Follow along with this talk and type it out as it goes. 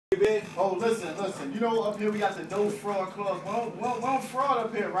Oh, listen. You know, up here we got the no fraud clause. We don't fraud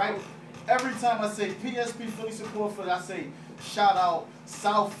up here, right? Every time I say PSP Philly support Philly, I say shout out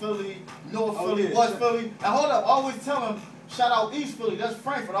South Philly, North Philly, yeah, West Philly. And hold up, I always tell them shout out East Philly. That's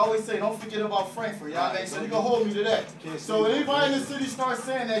Frankfurt. I always say don't forget about Frankfurt. You know what I mean? So you can hold me to that. So when anybody in the city starts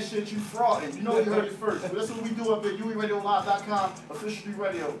saying that shit, you frauding. You know you heard it first. But that's what we do up at UERadiolive.com, official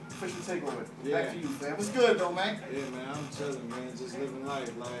radio, official takeover. Yeah. Back to you, fam. What's good though, man? Yeah, man, I'm chilling, man. Just living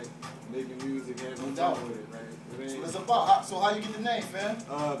life, like making music, having No fun with it, right? So it's about. So how you get the name, fam?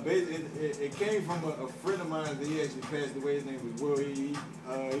 It came from a friend of mine that he actually passed away. His name was Will. He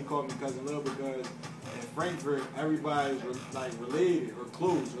called me Cousin Lil because in Frankfurt everybody's like related or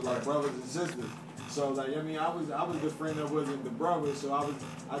close, or like brothers and sisters. So like I mean, I was the friend that wasn't the brother. So I was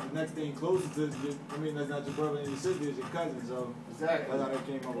the next thing closer to. That's not your brother and your sister, it's your cousin. So exactly. That's how that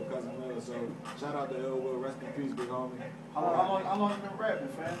came up with Cousin Lil. So shout out to Lil Will, rest in peace, big homie. How long you been rapping,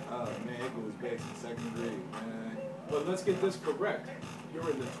 fam? Man, it goes back to 2nd grade, man. But let's get this correct. You're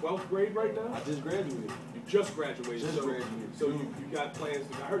in the 12th grade right now? I just graduated. You just graduated. Graduated. So you got plans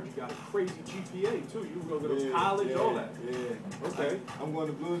to, I heard you got a crazy GPA too. You were going to go to college, all that. Yeah. Okay. I'm going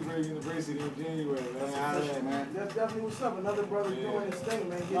to Bloomsburg University in January, man. That's definitely what's up. Another brother doing his thing,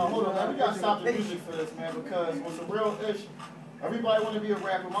 man. No, hold on, man. We got to stop the music for this, man, because what's a real issue. Everybody want to be a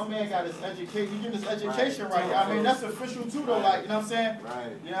rapper. My man got his education. He getting his education right. I mean, that's official too, though. Like, you know what I'm saying?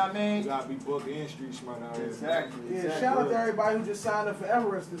 Right. You know what I mean? You gotta be book and street smart out here. Exactly. Yeah. Shout out to everybody who just signed up for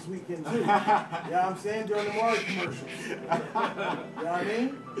Everest this weekend too. You know what I'm saying? During the Maury commercials. You know what I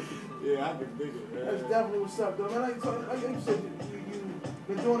mean? Yeah, I can dig it, man. That's definitely what's up, though. Man, like you said, you've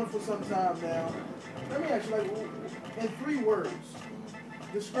been doing it for some time now. Let me ask you, like, in 3 words,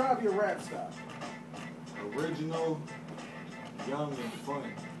 describe your rap style. Original, young, and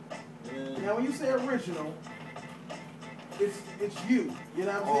fun. And now, when you say original, it's you. You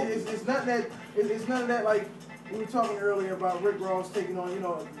know what I'm saying? It's not that. It's none of that. Like we were talking earlier about Rick Ross taking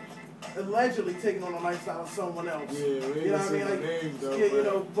on, allegedly taking on the lifestyle of someone else. Yeah, you know what I mean? Like, names, though,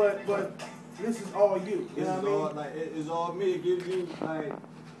 yeah, but this is all you. You know what I mean? Like it's all me. It gives you like.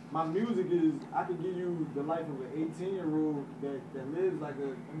 My music is, I can give you the life of an 18-year-old that lives like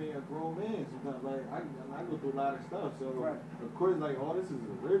a grown man sometimes. Like, I go through a lot of stuff. So, of course, like, all this is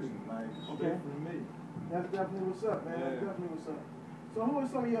original. Like, straight from me. That's definitely what's up, man. Yeah. That's definitely what's up. So, who are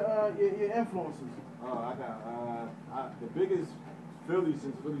some of your influences? I got, the biggest Philly,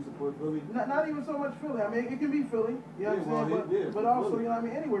 since Philly support Philly. Not even so much Philly. I mean, it can be Philly. You know what I'm saying? But also, Philly. you know what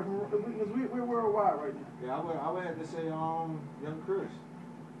I mean, anywhere, because we're worldwide right now. Yeah, I would have to say, Young Chris.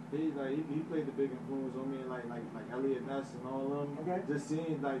 He played the big influence on me, like Elliot Ness and all of them. Okay. Just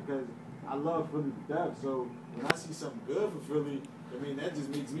seeing, like, cause I love Philly to death. So when I see something good for Philly, I mean that just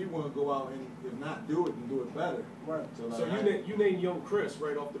makes me want to go out and if not do it, then do it better. Right. So, like, so you named Young Chris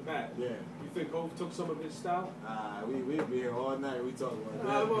right off the bat. Yeah. You think Hov took some of his style? We'll be here all night. We talk about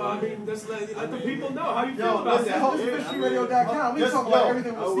that. Well, I mean, let the people know how you feel about that. HostFishyRadio.com. We talk about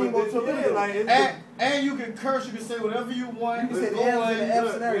everything with Steamboat to and you can curse, you can say whatever you want. You can say the M's and the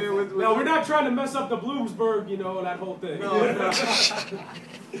F's and everything. Now, we're not trying to mess up the Bloomsburg, that whole thing. No.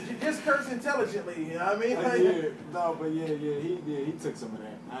 Just curse intelligently, you know what I mean? He took some of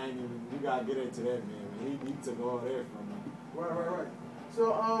that. You gotta get into that, man. He took all that from me. Right. So,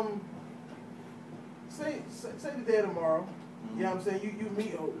 say the day tomorrow, you know what I'm saying, you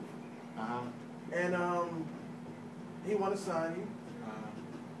meet Hov. And he wanna sign you.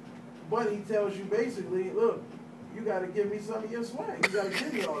 But he tells you basically, look, you got to give me some of your swag. You got to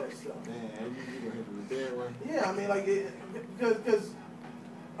give me all that stuff. Man, you gonna hit me with that one. Yeah, I mean, like, because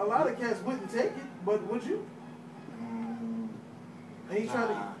a lot of cats wouldn't take it, but would you? And he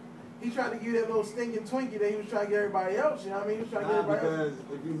tried to give you that little stinking Twinkie that he was trying to get everybody else. You know what I mean? He was trying to get everybody else.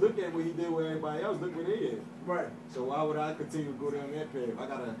 Because if you look at what he did with everybody else, look where they is. Right. So why would I continue to go down that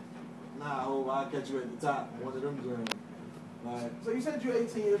path? I'll catch you at the top. One of them joints. So you said you're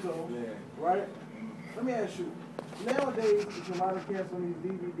 18 years old, right? Let me ask you, nowadays there's a lot of cats on these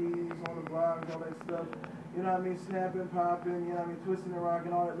DVDs, on the blogs, all that stuff, you know what I mean, snapping, popping, you know what I mean, twisting and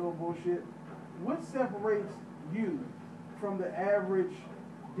rocking, all that little bullshit. What separates you from the average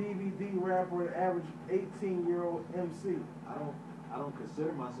DVD rapper, the average 18-year-old MC? I don't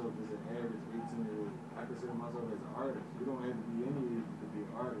consider myself as an average 18-year-old. I consider myself as an artist. You don't have to be any age to be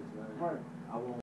an artist, right? I won't